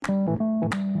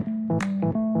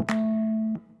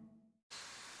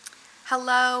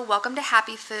Hello, welcome to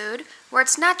Happy Food, where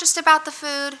it's not just about the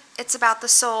food, it's about the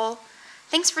soul.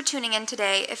 Thanks for tuning in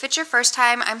today. If it's your first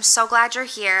time, I'm so glad you're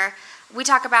here. We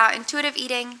talk about intuitive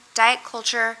eating, diet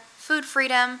culture, food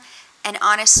freedom, and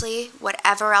honestly,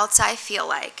 whatever else I feel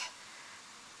like.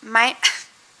 My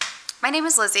name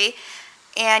is Lizzie,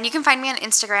 and you can find me on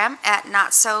Instagram at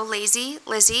NotSoLazyLizzie,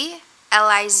 Lizzie,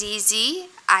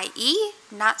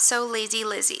 Not So Lazy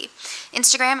Lizzie.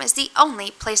 Instagram is the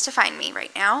only place to find me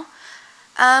right now.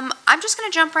 I'm just going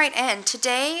to jump right in.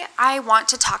 Today, I want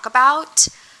to talk about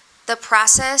the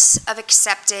process of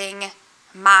accepting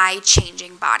my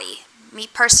changing body. Me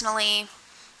personally,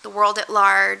 the world at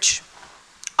large,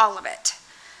 all of it.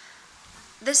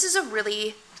 This is a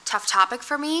really tough topic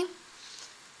for me.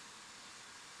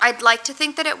 I'd like to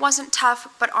think that it wasn't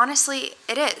tough, but honestly,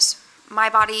 it is.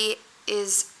 My body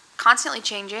is constantly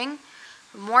changing,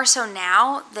 more so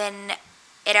now than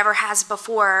it ever has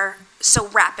before, so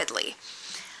rapidly.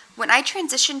 When I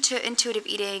transitioned to intuitive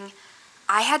eating,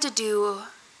 I had to do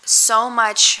so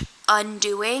much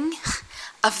undoing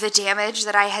of the damage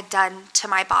that I had done to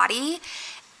my body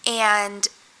and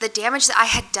the damage that I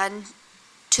had done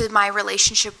to my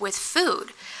relationship with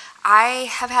food. I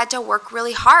have had to work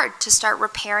really hard to start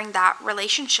repairing that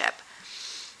relationship.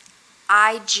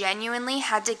 I genuinely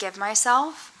had to give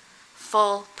myself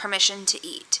full permission to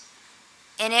eat.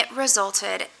 And it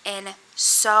resulted in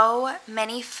so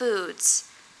many foods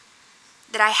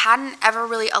that I hadn't ever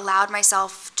really allowed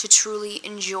myself to truly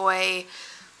enjoy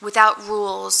without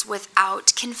rules,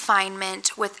 without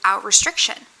confinement, without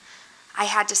restriction. I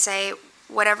had to say,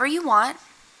 whatever you want,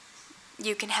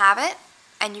 you can have it,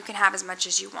 and you can have as much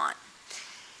as you want.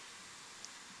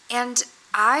 And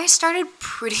I started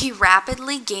pretty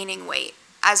rapidly gaining weight,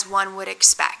 as one would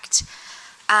expect.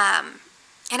 And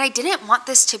I didn't want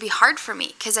this to be hard for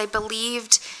me because I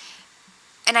believed,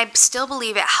 and I still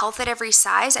believe it, health at every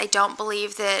size. I don't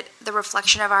believe that the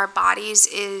reflection of our bodies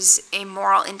is a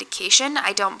moral indication.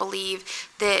 I don't believe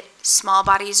that small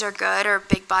bodies are good or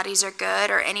big bodies are good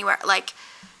or anywhere.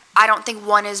 I don't think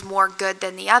one is more good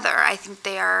than the other. I think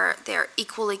they're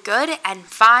equally good and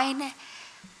fine.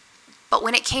 But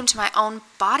when it came to my own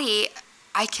body,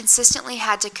 I consistently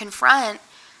had to confront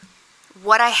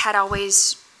what I had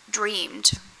always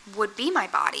dreamed would be my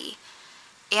body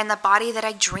and the body that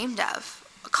I dreamed of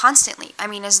constantly. I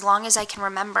mean, as long as I can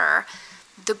remember,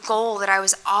 the goal that I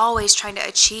was always trying to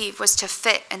achieve was to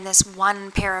fit in this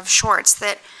one pair of shorts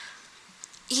that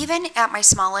even at my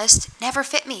smallest never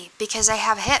fit me because I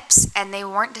have hips and they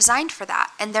weren't designed for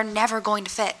that and they're never going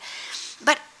to fit.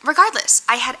 But regardless,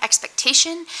 I had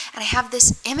expectation and I have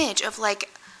this image of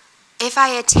if I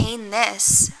attain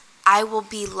this, I will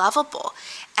be lovable.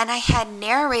 And I had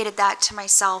narrated that to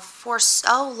myself for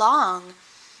so long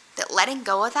that letting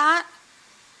go of that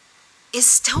is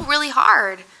still really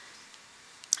hard.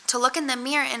 To look in the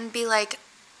mirror and be like,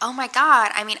 oh my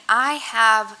God, I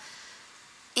have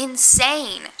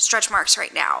insane stretch marks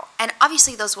right now. And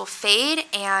obviously those will fade,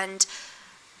 and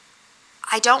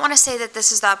I don't want to say that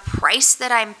this is the price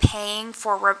that I'm paying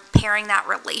for repairing that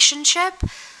relationship,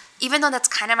 even though that's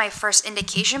kind of my first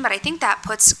indication. But I think that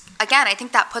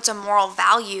puts a moral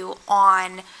value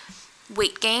on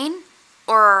weight gain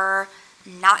or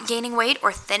not gaining weight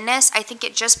or thinness. I think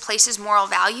it just places moral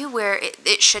value where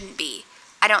it shouldn't be.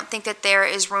 I don't think that there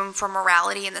is room for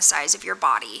morality in the size of your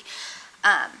body.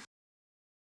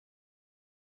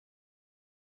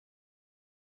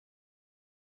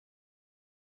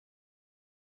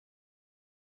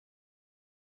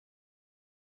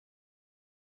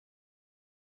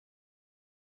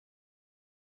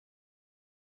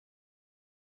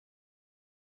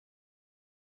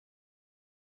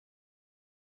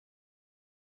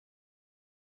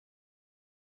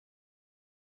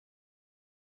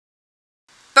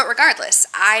 But regardless,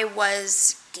 I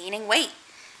was gaining weight,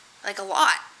 a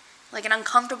lot, an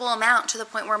uncomfortable amount, to the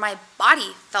point where my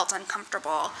body felt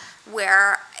uncomfortable,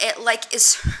 where it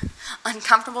is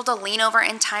uncomfortable to lean over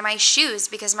and tie my shoes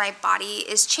because my body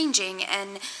is changing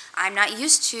and I'm not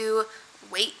used to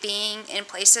weight being in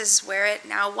places where it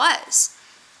now was.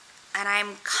 And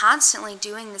I'm constantly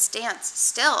doing this dance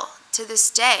still to this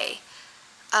day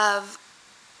of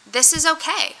this is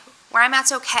okay. Where I'm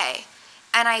at's okay.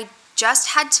 And I just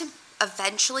had to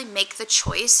eventually make the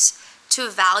choice to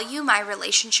value my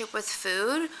relationship with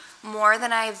food more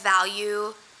than I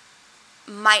value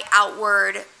my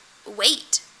outward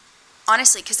weight.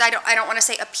 Honestly, because I don't want to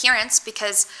say appearance,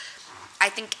 because I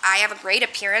think I have a great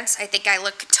appearance. I think I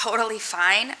look totally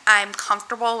fine. I'm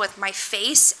comfortable with my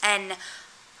face and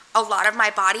a lot of my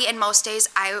body, and most days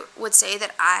I would say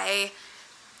that I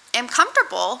am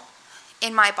comfortable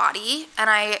in my body, and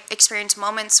I experience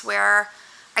moments where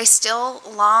I still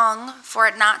long for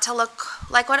it not to look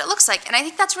like what it looks like. And I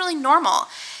think that's really normal.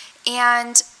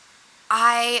 And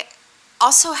I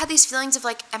also had these feelings of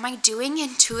like, am I doing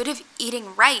intuitive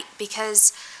eating right?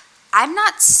 Because I'm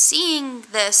not seeing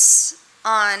this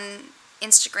on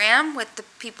Instagram with the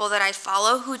people that I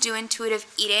follow who do intuitive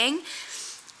eating.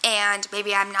 And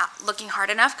maybe I'm not looking hard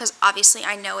enough, because obviously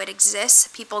I know it exists.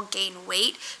 People gain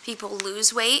weight, people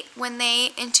lose weight when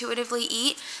they intuitively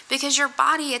eat, because your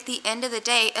body at the end of the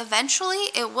day,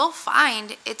 eventually it will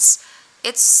find its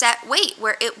set weight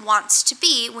where it wants to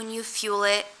be when you fuel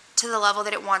it to the level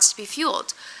that it wants to be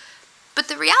fueled. But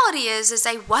the reality is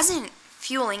I wasn't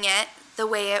fueling it the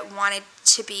way it wanted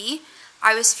to be.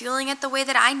 I was fueling it the way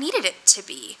that I needed it to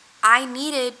be. I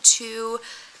needed to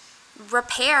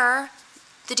repair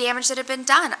the damage that had been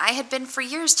done. I had been for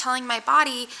years telling my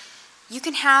body, you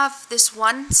can have this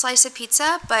one slice of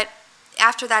pizza, but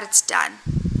after that it's done.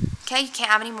 Okay, you can't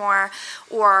have any more.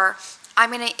 Or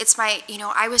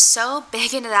I was so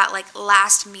big into that like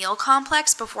last meal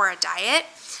complex before a diet,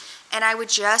 and I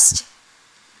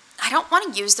don't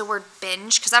want to use the word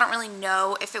binge because I don't really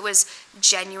know if it was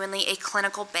genuinely a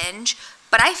clinical binge,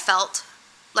 but I felt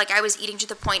like I was eating to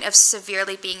the point of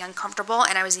severely being uncomfortable,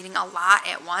 and I was eating a lot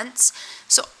at once.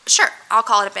 So sure, I'll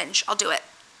call it a binge. I'll do it.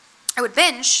 I would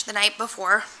binge the night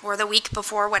before or the week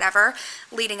before, whatever,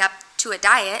 leading up to a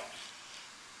diet,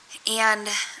 and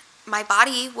my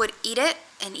body would eat it,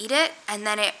 and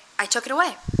then I took it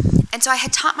away. And so I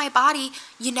had taught my body,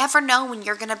 you never know when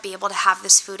you're going to be able to have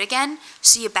this food again,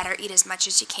 so you better eat as much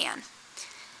as you can.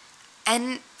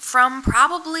 And for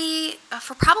probably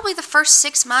the first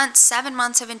 6 months, 7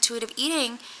 months of intuitive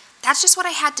eating, that's just what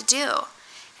I had to do,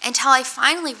 until I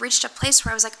finally reached a place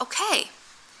where I was like, okay,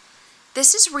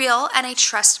 this is real, and I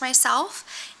trust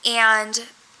myself, and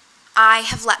I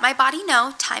have let my body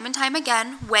know time and time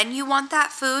again, when you want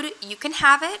that food, you can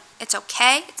have it. It's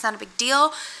okay. It's not a big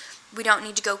deal. We don't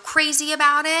need to go crazy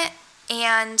about it.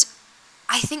 And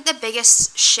I think the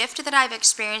biggest shift that I've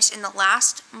experienced in the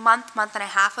last month and a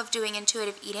half of doing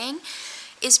intuitive eating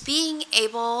is being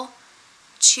able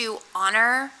to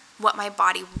honor what my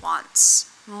body wants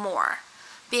more.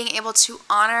 Being able to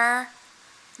honor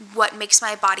what makes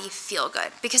my body feel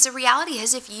good. Because the reality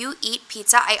is, if you eat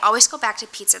pizza, I always go back to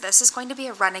pizza. This is going to be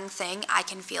a running thing. I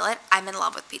can feel it. I'm in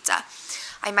love with pizza.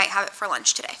 I might have it for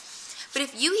lunch today. But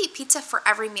if you eat pizza for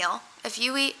every meal, if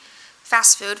you eat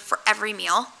fast food for every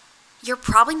meal, you're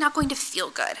probably not going to feel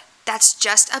good. That's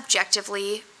just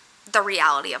objectively the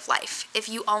reality of life. If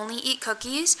you only eat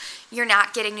cookies, you're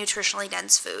not getting nutritionally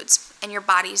dense foods, and your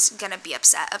body's gonna be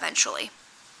upset eventually.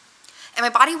 And my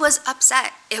body was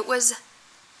upset. It was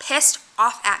pissed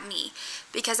off at me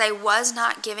because I was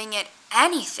not giving it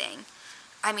anything.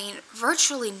 I mean,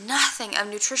 virtually nothing of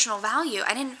nutritional value.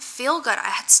 I didn't feel good. I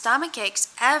had stomach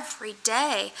aches every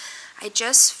day. I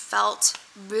just felt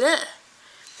bleh.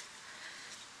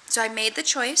 So I made the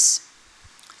choice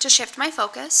to shift my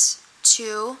focus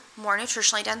to more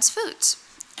nutritionally dense foods.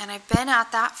 And I've been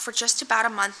at that for just about a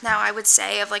month now, I would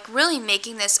say, of like really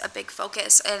making this a big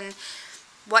focus. And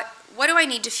what do I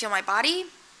need to fuel my body?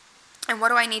 And what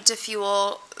do I need to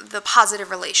fuel the positive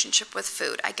relationship with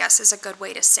food, I guess is a good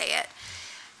way to say it.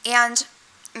 And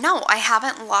no, I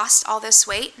haven't lost all this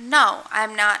weight. No,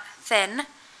 I'm not thin.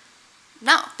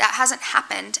 No, that hasn't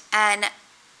happened. And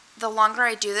the longer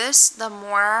I do this, the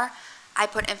more I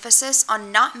put emphasis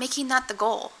on not making that the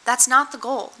goal. That's not the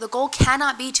goal. The goal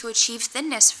cannot be to achieve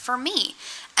thinness for me.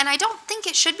 And I don't think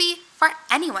it should be for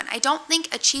anyone. I don't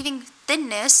think achieving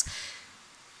thinness,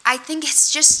 I think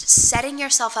it's just setting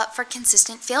yourself up for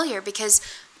consistent failure, because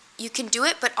you can do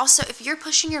it, but also if you're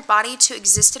pushing your body to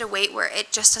exist at a weight where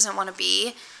it just doesn't want to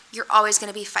be, you're always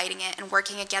going to be fighting it and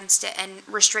working against it and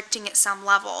restricting at some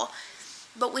level.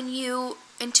 But when you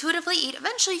intuitively eat,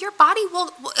 eventually your body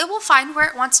will find where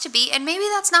it wants to be, and maybe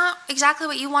that's not exactly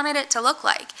what you wanted it to look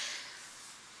like.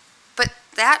 But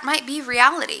that might be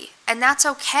reality, and that's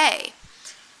okay.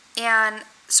 And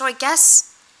so I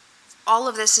guess all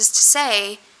of this is to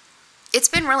say, it's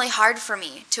been really hard for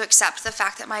me to accept the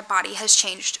fact that my body has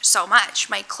changed so much.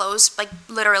 My clothes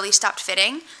literally stopped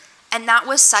fitting, and that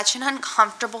was such an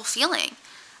uncomfortable feeling.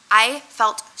 I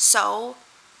felt so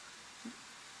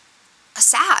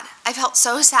sad. I felt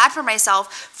so sad for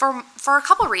myself for a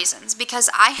couple reasons, because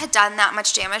I had done that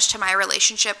much damage to my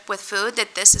relationship with food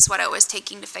that this is what I was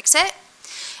taking to fix it.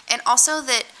 And also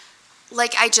that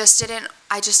I just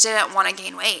didn't want to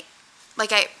gain weight.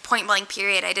 Point blank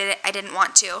period, I didn't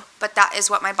want to, but that is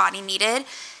what my body needed,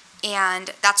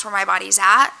 and that's where my body's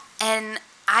at. And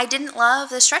I didn't love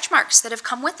the stretch marks that have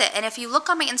come with it. And if you look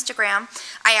on my Instagram,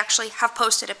 I actually have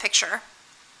posted a picture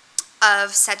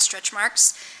of said stretch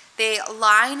marks. They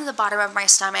line the bottom of my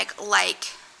stomach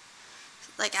like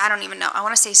I don't even know. I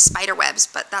want to say spider webs,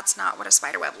 but that's not what a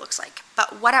spider web looks like.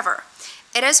 But whatever.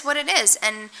 It is what it is.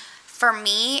 And for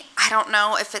me, I don't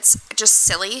know if it's just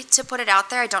silly to put it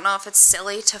out there. I don't know if it's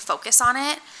silly to focus on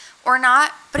it or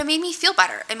not, but it made me feel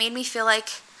better. It made me feel like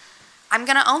I'm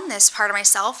going to own this part of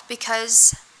myself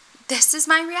because this is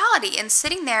my reality. And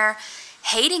sitting there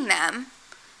hating them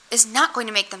is not going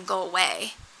to make them go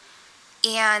away.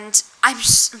 And I'm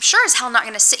sure as hell not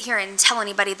going to sit here and tell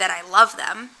anybody that I love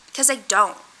them, because I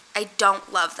don't. I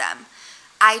don't love them.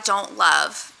 I don't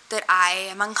love that I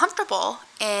am uncomfortable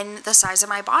in the size of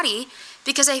my body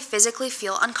because I physically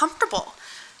feel uncomfortable.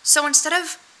 So instead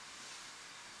of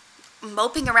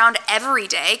moping around every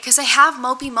day, because I have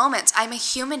mopey moments, I'm a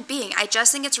human being. I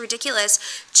just think it's ridiculous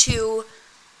to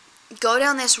go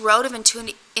down this road of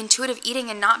intuitive eating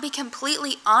and not be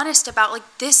completely honest about, like,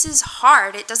 this is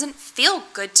hard. It doesn't feel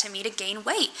good to me to gain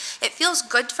weight. It feels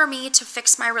good for me to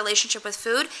fix my relationship with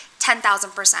food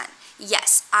 10,000%.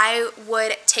 Yes, I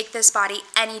would take this body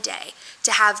any day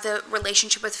to have the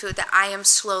relationship with food that I am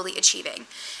slowly achieving.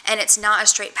 And it's not a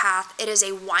straight path. It is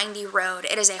a windy road.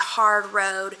 It is a hard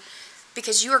road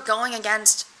because you are going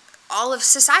against all of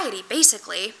society,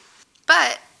 basically.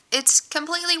 But it's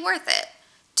completely worth it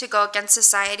to go against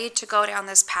society, to go down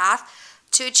this path,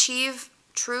 to achieve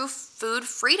true food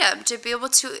freedom, to be able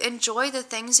to enjoy the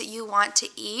things that you want to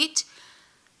eat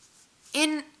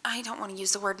in, I don't want to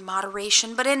use the word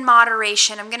moderation, but in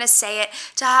moderation, I'm going to say it,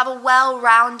 to have a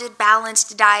well-rounded,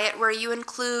 balanced diet where you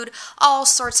include all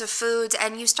sorts of foods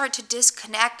and you start to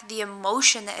disconnect the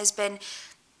emotion that has been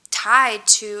tied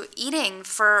to eating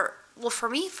for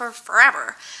me, for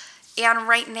forever. And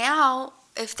right now,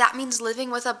 if that means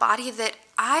living with a body that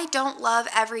I don't love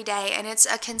every day, and it's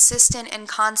a consistent and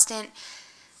constant,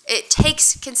 it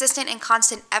takes consistent and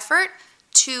constant effort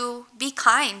to be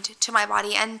kind to my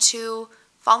body and to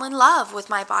fall in love with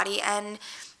my body and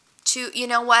to, you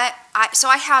know what,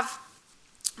 I have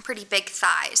pretty big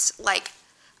thighs. Like,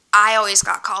 I always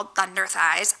got called thunder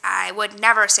thighs. I would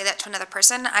never say that to another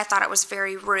person. I thought it was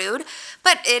very rude,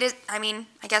 but it is,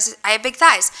 I guess I have big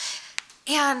thighs.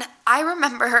 And I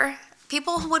remember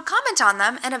people who would comment on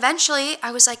them, and eventually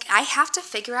I was like, I have to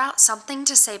figure out something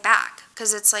to say back,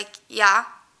 because it's like, yeah,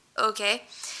 okay.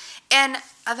 And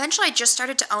eventually I just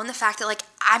started to own the fact that, like,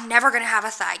 I'm never going to have a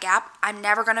thigh gap. I'm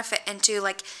never going to fit into,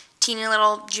 like, teeny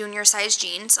little junior size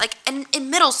jeans. Like, in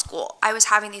middle school, I was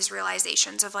having these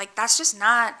realizations of, like, that's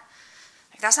not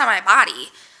my body.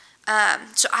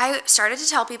 So I started to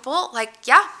tell people, like,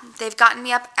 yeah, they've gotten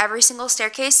me up every single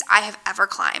staircase I have ever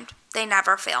climbed. They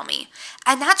never fail me.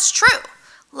 And that's true.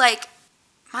 Like,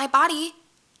 my body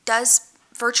does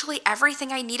virtually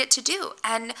everything I need it to do.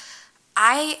 And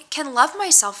I can love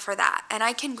myself for that. And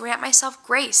I can grant myself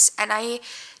grace. And I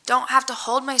don't have to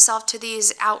hold myself to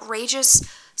these outrageous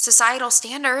societal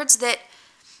standards that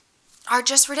are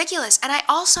just ridiculous. And I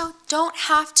also don't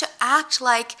have to act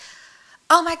like,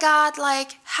 oh my God,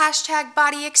 like, hashtag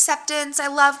body acceptance. I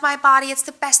love my body. It's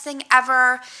the best thing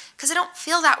ever. Because I don't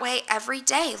feel that way every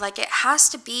day. Like, it has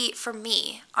to be, for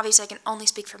me, obviously I can only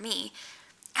speak for me,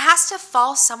 it has to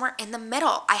fall somewhere in the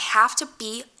middle. I have to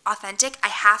be authentic. I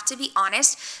have to be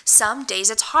honest. Some days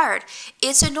it's hard.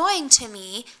 It's annoying to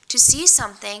me to see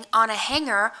something on a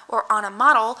hanger or on a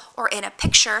model or in a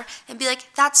picture and be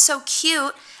like, that's so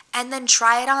cute, and then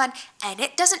try it on, and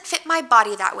it doesn't fit my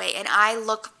body that way, and I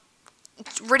look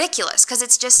ridiculous because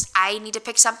it's just, I need to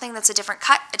pick something that's a different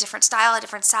cut, a different style, a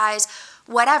different size,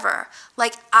 whatever.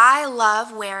 Like, I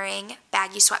love wearing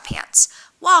baggy sweatpants.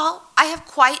 Well, I have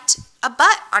quite a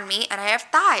butt on me and I have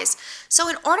thighs. So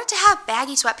in order to have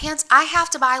baggy sweatpants, I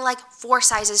have to buy like 4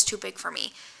 sizes too big for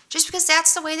me. Just because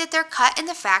that's the way that they're cut in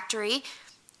the factory,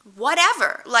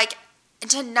 whatever. Like,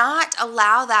 to not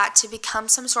allow that to become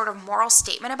some sort of moral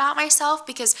statement about myself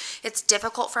because it's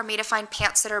difficult for me to find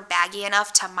pants that are baggy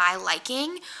enough to my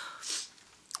liking,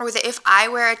 or that if I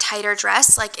wear a tighter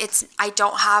dress, like, I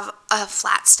don't have a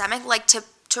flat stomach, like, to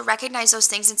recognize those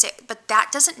things and say, but that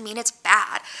doesn't mean it's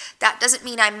bad. That doesn't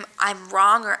mean I'm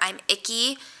wrong or I'm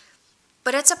icky.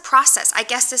 But it's a process. I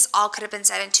guess this all could have been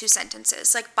said in 2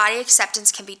 sentences. Like, body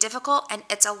acceptance can be difficult and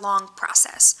it's a long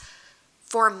process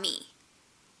for me.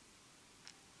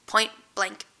 Point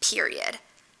blank, period.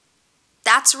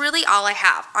 That's really all I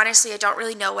have. Honestly, I don't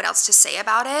really know what else to say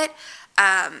about it.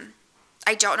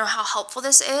 I don't know how helpful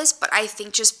this is, but I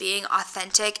think just being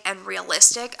authentic and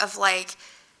realistic of, like,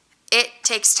 it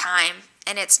takes time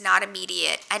and it's not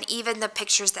immediate. And even the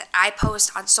pictures that I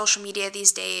post on social media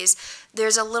these days,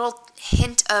 there's a little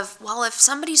hint of, well, if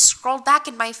somebody scrolled back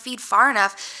in my feed far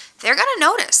enough, they're going to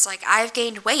notice like I've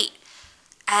gained weight.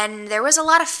 And there was a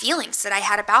lot of feelings that I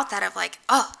had about that of like,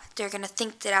 oh, they're going to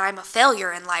think that I'm a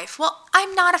failure in life. Well,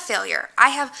 I'm not a failure. I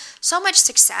have so much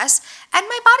success, and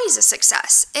my body's a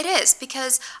success. It is,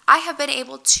 because I have been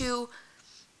able to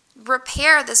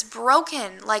repair this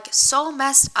broken, like so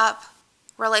messed up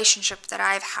relationship that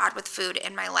I've had with food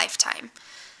in my lifetime.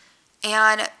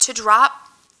 And to drop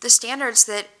the standards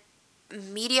that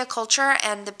media culture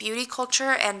and the beauty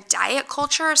culture and diet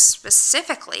culture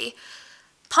specifically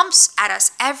pumps at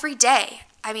us every day.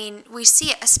 I mean, we see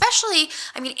it, especially,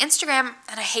 Instagram,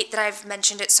 and I hate that I've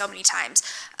mentioned it so many times,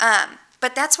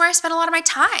 but that's where I spend a lot of my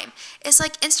time. It's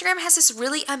like Instagram has this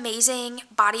really amazing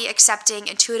body accepting,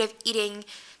 intuitive eating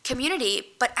community,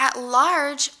 but at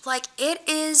large, like it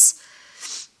is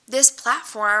this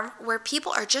platform where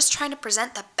people are just trying to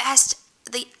present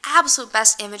the absolute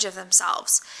best image of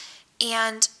themselves.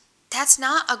 And that's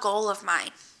not a goal of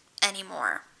mine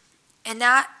anymore. And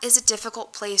that is a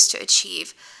difficult place to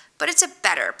achieve, but it's a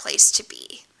better place to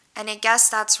be. And I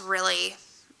guess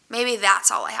maybe that's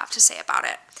all I have to say about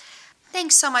it.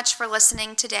 Thanks so much for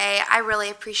listening today. I really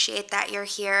appreciate that you're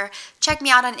here. Check me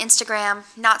out on Instagram,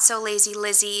 Not So Lazy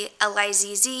Lizzie,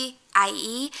 Lizzie,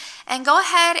 and go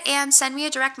ahead and send me a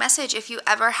direct message if you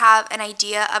ever have an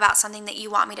idea about something that you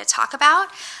want me to talk about.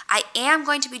 I am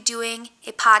going to be doing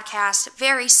a podcast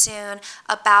very soon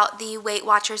about the Weight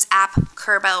Watchers app,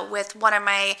 Kurbo, with one of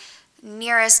my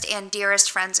nearest and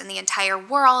dearest friends in the entire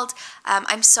world.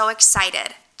 I'm so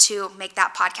excited to make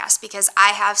that podcast because I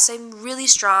have some really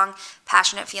strong,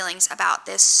 passionate feelings about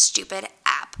this stupid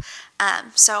app.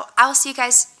 So I will see you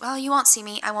guys. Well, you won't see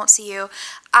me. I won't see you.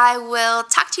 I will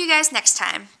talk to you guys next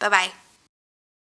time. Bye-bye.